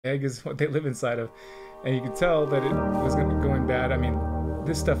Egg is what they live inside of, and you could tell that it was going bad. I mean,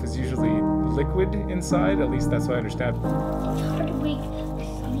 this stuff is usually liquid inside, at least that's what I understand. It's hard to wake a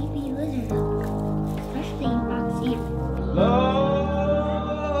sleepy lizard up, especially in Roxy.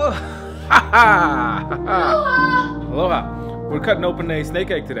 Hello! Ha ha! Aloha! We're cutting open a snake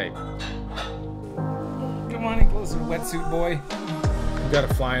egg today. Come on in closer, wetsuit boy. We've got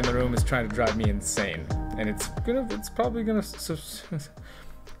a fly in the room. It's trying to drive me insane, and it's probably gonna.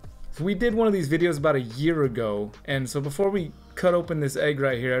 So we did one of these videos about a year ago, and so before we cut open this egg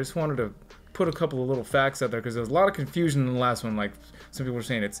right here, I just wanted to put a couple of little facts out there because there was a lot of confusion in the last one. Like, some people were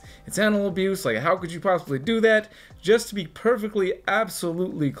saying it's animal abuse, like how could you possibly do that? Just to be perfectly,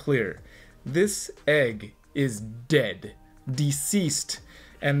 absolutely clear, this egg is dead, deceased,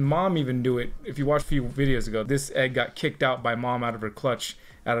 and mom even knew it. If you watched a few videos ago, this egg got kicked out by mom out of her clutch,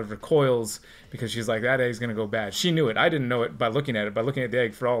 out of her coils, because she's like, that egg's gonna go bad. She knew it. I didn't know it by looking at it. By looking at the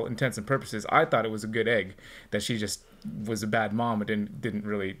egg, for all intents and purposes, I thought it was a good egg. That she just was a bad mom and didn't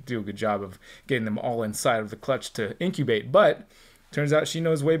really do a good job of getting them all inside of the clutch to incubate. But turns out she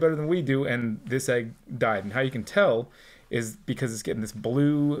knows way better than we do, and this egg died. And how you can tell is because it's getting this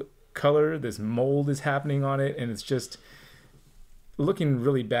blue color, this mold is happening on it, and it's just looking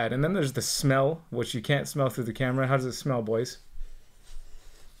really bad. And then there's the smell, which you can't smell through the camera. How does it smell, boys?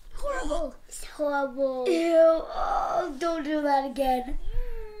 Horrible. It's horrible. Ew. Oh, don't do that again.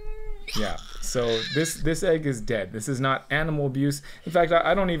 Yeah, so this egg is dead. This is not animal abuse. In fact,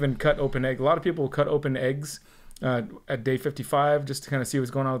 I don't even cut open egg. A lot of people cut open eggs at day 55 just to kind of see what's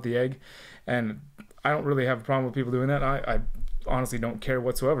going on with the egg. And I don't really have a problem with people doing that. I honestly don't care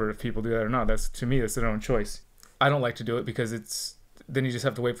whatsoever if people do that or not. To me, that's their own choice. I don't like to do it because then you just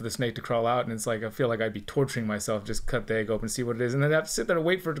have to wait for the snake to crawl out, and it's like I feel like I'd be torturing myself. Just cut the egg open, see what it is, and then I have to sit there and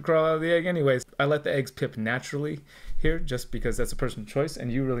wait for it to crawl out of the egg anyways. I let the eggs pip naturally here just because that's a personal choice,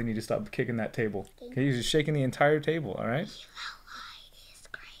 and you really need to stop kicking that table. Okay, you're just shaking the entire table, all right? It's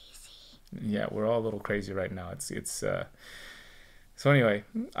crazy. Yeah, we're all a little crazy right now. So anyway,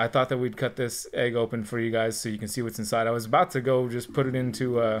 I thought that we'd cut this egg open for you guys so you can see what's inside. I was about to go just put it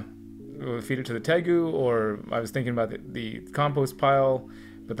into feed it to the tegu, or I was thinking about the compost pile,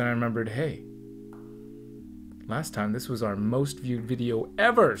 but then I remembered, hey, last time this was our most viewed video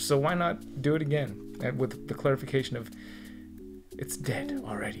ever, so why not do it again, and with the clarification of it's dead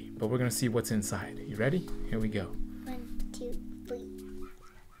already, but we're gonna see what's inside. You ready? Here we go. 1, 2, 3.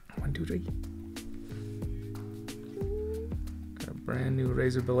 1, 2, 3. Got a brand new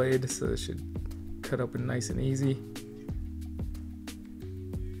razor blade, so this should cut open nice and easy.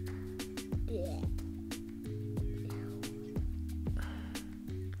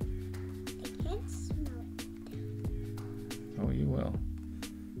 Oh, you will.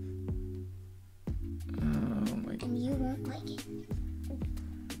 Oh my God. And you won't like it.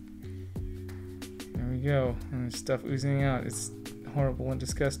 There we go. And there's stuff oozing out. It's horrible and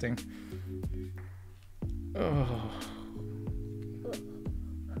disgusting. Oh.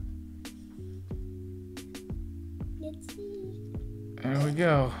 Let's see. There we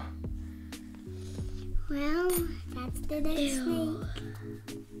go. Well, that's the next snake.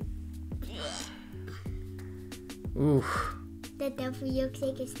 Ooh. That definitely looks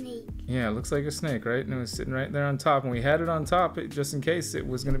like a snake. Yeah, it looks like a snake, right? And it was sitting right there on top. And we had it on top just in case it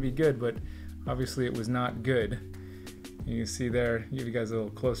was going to be good, but obviously it was not good. You can see there, give you guys a little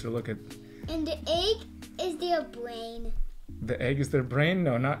closer look at. And the egg is their brain. The egg is their brain?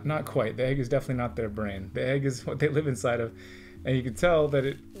 No, not quite. The egg is definitely not their brain. The egg is what they live inside of. And you could tell that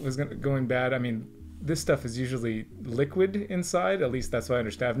it was going bad. I mean, this stuff is usually liquid inside. At least that's what I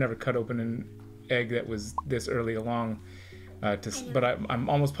understand. I've never cut open an egg that was this early along. But I'm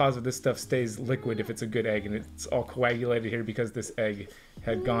almost positive this stuff stays liquid if it's a good egg. And it's all coagulated here because this egg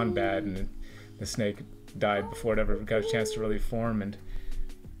had gone bad and the snake died before it ever got a chance to really form. And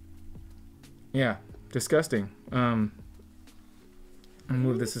yeah, disgusting. I'll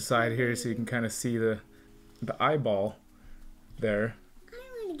move this aside here so you can kind of see the eyeball there.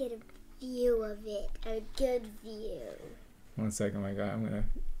 I want to get a view of it, a good view. 1 second, my God. I'm going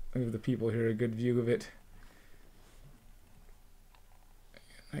to give the people here a good view of it.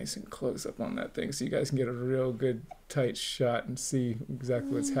 Nice and close up on that thing so you guys can get a real good tight shot and see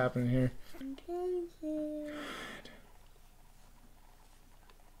exactly what's happening here.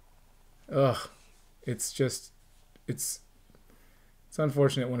 Ugh. It's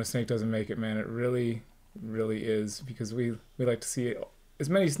unfortunate when a snake doesn't make it, man. It really, really is, because we like to see as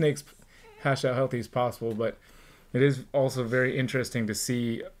many snakes hash out healthy as possible, but it is also very interesting to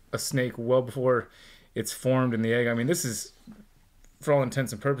see a snake well before it's formed in the egg. I mean, this is for all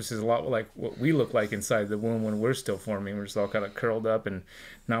intents and purposes, a lot like what we look like inside the womb when we're still forming. We're just all kind of curled up and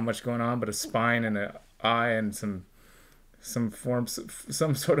not much going on, but a spine and an eye and some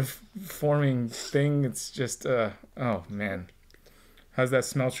sort of forming thing. It's just oh man, how's that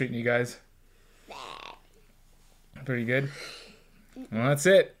smell treating you guys? Pretty good. Well, that's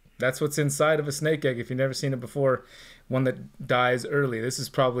it. That's what's inside of a snake egg. If you've never seen it before, one that dies early. This is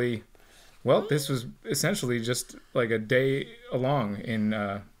probably, well, this was essentially just like a day along in.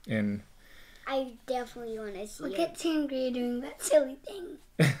 I definitely want to see Look it. at Sangria doing that silly thing.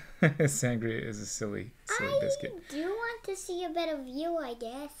 Sangria is a silly biscuit. I do want to see a better view, I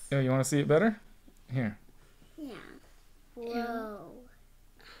guess. Oh, you want to see it better? Here. Yeah. Whoa.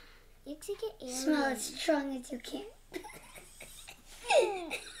 Looks like an alien. Smell as strong as you can.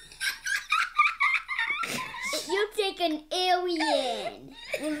 It looks like an alien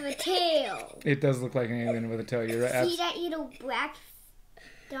with a tail. It does look like an alien with a tail. You're right. See that little black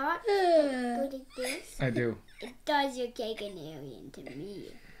dot? Go like this. I do. It does look like an alien to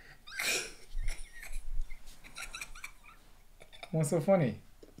me. What's so funny?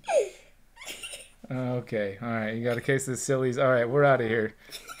 Okay, all right. You got a case of the sillies. All right, we're out of here.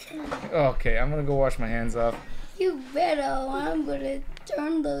 Okay, I'm gonna go wash my hands off. You better. I'm gonna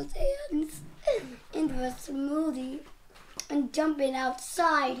turn those hands into a smoothie and jump in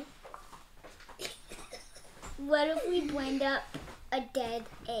outside. What if we blend up a dead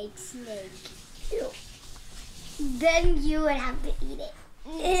egg snake? Ew. Then you would have to eat it.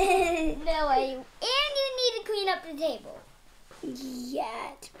 No way. And you need to clean up the table.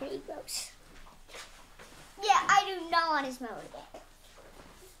 Yeah, it's pretty gross. Yeah, I do not want to smell it again.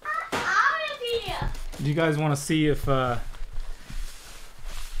 I want to clean it up. Do you guys want to see if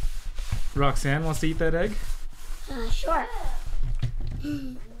Roxanne wants to eat that egg? Sure.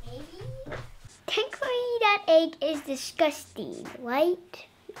 Maybe. Technically, that egg is disgusting, right?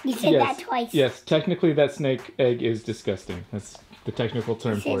 You said that twice. Yes, technically that snake egg is disgusting. That's the technical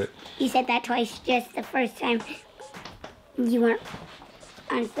term for it. You said that twice, just the first time you weren't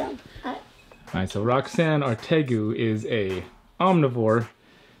on film. All right, so Roxanne Artegu is a omnivore,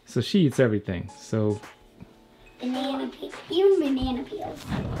 so she eats everything. So Banana peel, even banana peels.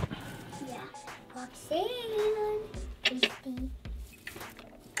 Yeah. Roxanne. Tasty.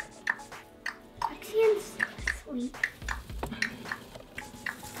 Roxanne's sweet.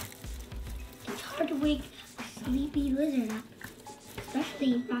 It's hard to wake a sleepy lizard up,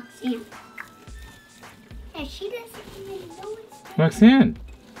 especially Roxanne. And she doesn't even know it's there. Roxanne,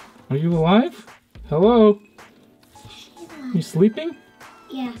 are you alive? Hello? She's You sleeping?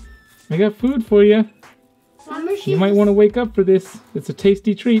 Yeah. I got food for you. Remember she's You might want to wake up for this. It's a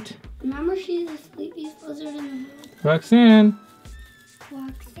tasty treat. Remember she's the sleepiest lizard in the world. Roxanne.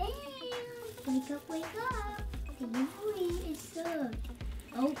 Roxanne. Wake up, wake up. The morning is served.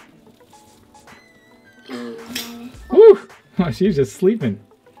 Oh. Woo! Oh, she's just sleeping.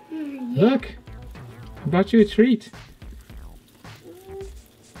 Yeah. Look, I brought you a treat.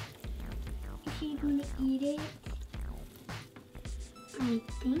 Is she gonna eat it? I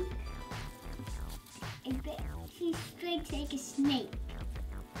think. I bet she strikes like a snake.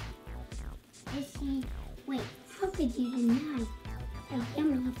 Is she? Wait. How could you deny a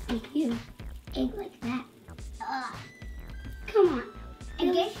family looks like you? Egg like that. Come on. I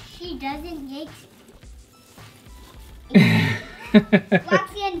guess she doesn't get.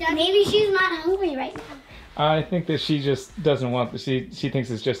 Roxanne doesn't. Maybe she's not hungry right now. I think that she just doesn't want. She thinks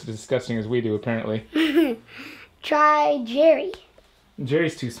it's just as disgusting as we do. Apparently, Try Jerry.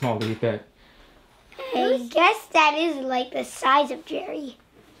 Jerry's too small to eat that. I guess that is like the size of Jerry.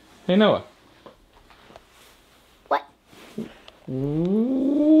 Hey Noah. What?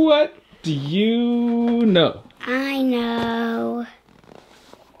 What do you know? I know.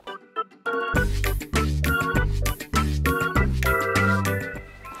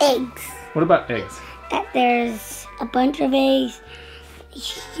 Eggs. What about eggs? That there's a bunch of eggs,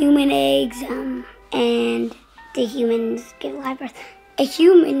 human eggs, and the humans give live birth. A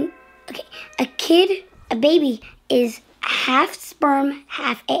baby is half sperm,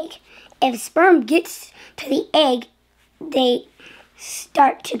 half egg. If sperm gets to the egg, they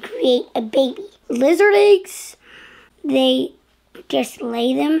start to create a baby. Lizard eggs, they just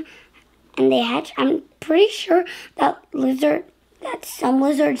lay them and they hatch. I'm pretty sure that some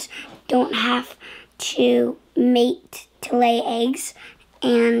lizards don't have to mate to lay eggs.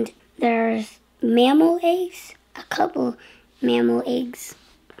 And there's mammal eggs, a couple mammal eggs,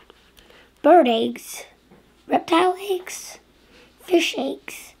 bird eggs, reptile eggs, fish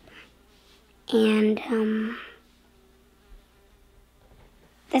eggs, and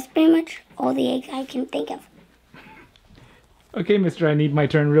that's pretty much all the eggs I can think of. Okay, mister, I need my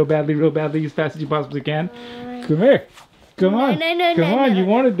turn real badly, as fast as you possibly can. Come here. Come on. Come on, you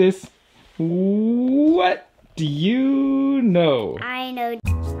wanted this. What do you know? I know.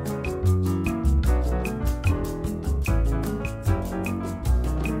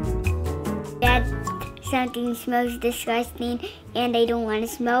 That something smells disgusting and I don't want to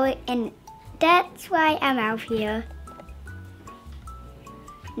smell it, and that's why I'm out here.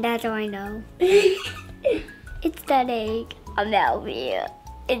 That's all I know. It's that egg. I'm out here.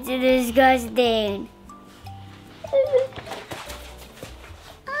 It's disgusting.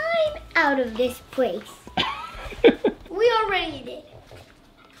 I'm out of this place. We already did.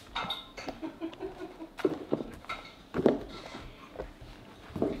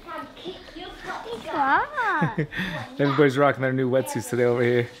 Everybody's rocking their new wetsuits today over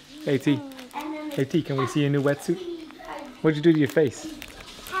here. Hey T. Hey T, can we see your new wetsuit? What'd you do to your face?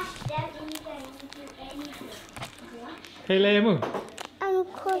 Hey Leia Moon. I'm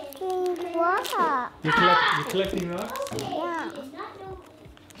cooking water. You're collecting rocks? Yeah.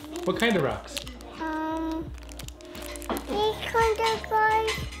 What kind of rocks? These kind of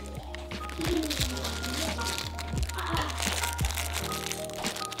guys.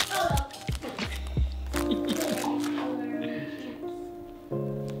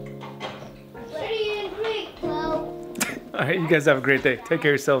 Alright, you guys have a great day. Take care of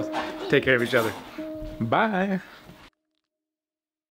yourselves. Take care of each other. Bye.